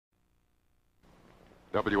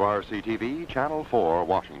WRC-TV, Channel 4,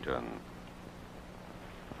 Washington.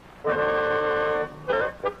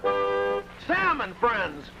 Sam and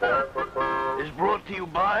Friends is brought to you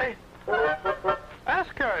by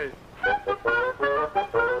SK.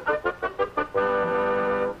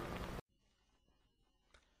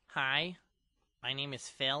 Hi, my name is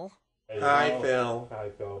Phil. Hi, Phil. Hi,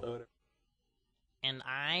 Phil. And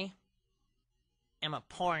I am a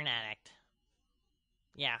porn addict.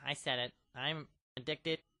 Yeah, I said it. I'm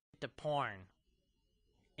addicted to porn.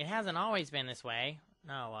 It hasn't always been this way.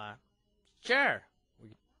 No, sure.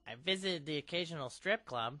 I visited the occasional strip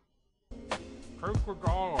club.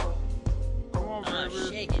 Coca-Cola. Come on, baby. Oh,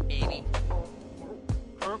 shake it, baby.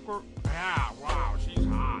 Yeah, wow, she's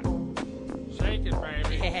hot. Shake it,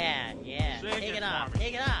 baby. Yeah, yeah. Shake Take it it off. for me.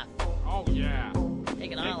 Take it off. Oh, yeah.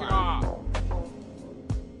 Take it Take all it off. off.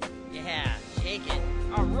 Yeah, shake it.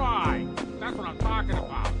 All right. That's what I'm talking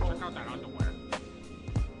about. Check out that underwear.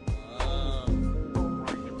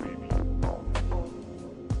 Right there, baby.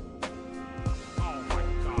 Oh, my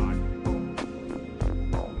God.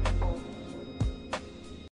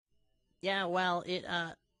 Yeah, well, it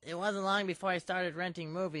wasn't long before I started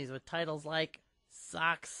renting movies with titles like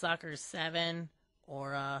Sock Sucker 7,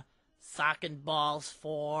 or, Sock and Balls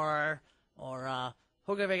 4, or,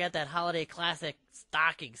 who could forget that holiday classic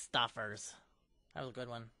Stocking Stuffers? That was a good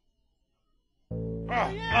one.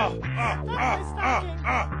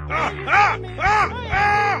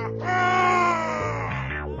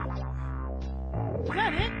 Is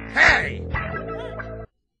that it? Hey!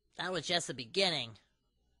 That was just the beginning.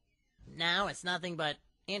 Now it's nothing but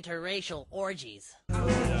interracial orgies.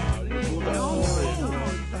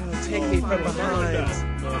 Take me from behind.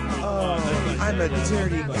 Oh, I'm a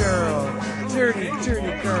dirty girl. Dirty,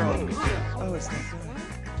 dirty girl. Oh, it's not good.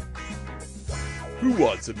 Who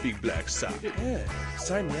wants a big black sock? Yeah,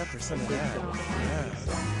 sign me up for some of that. Yeah.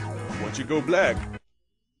 Why don't you go black?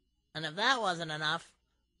 And if that wasn't enough,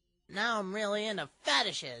 now I'm really into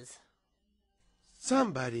fetishes.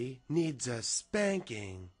 Somebody needs a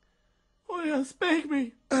spanking. Oh, yeah, spank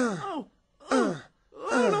me. I don't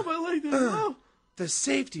know if I like that. Oh, The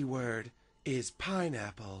safety word is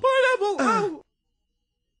pineapple. pineapple. Oh.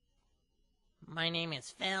 My name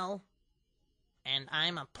is Phil, and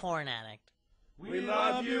I'm a porn addict. We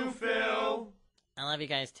love you, Phil. I love you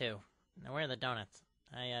guys too. Now where are the donuts?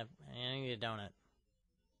 I need a donut.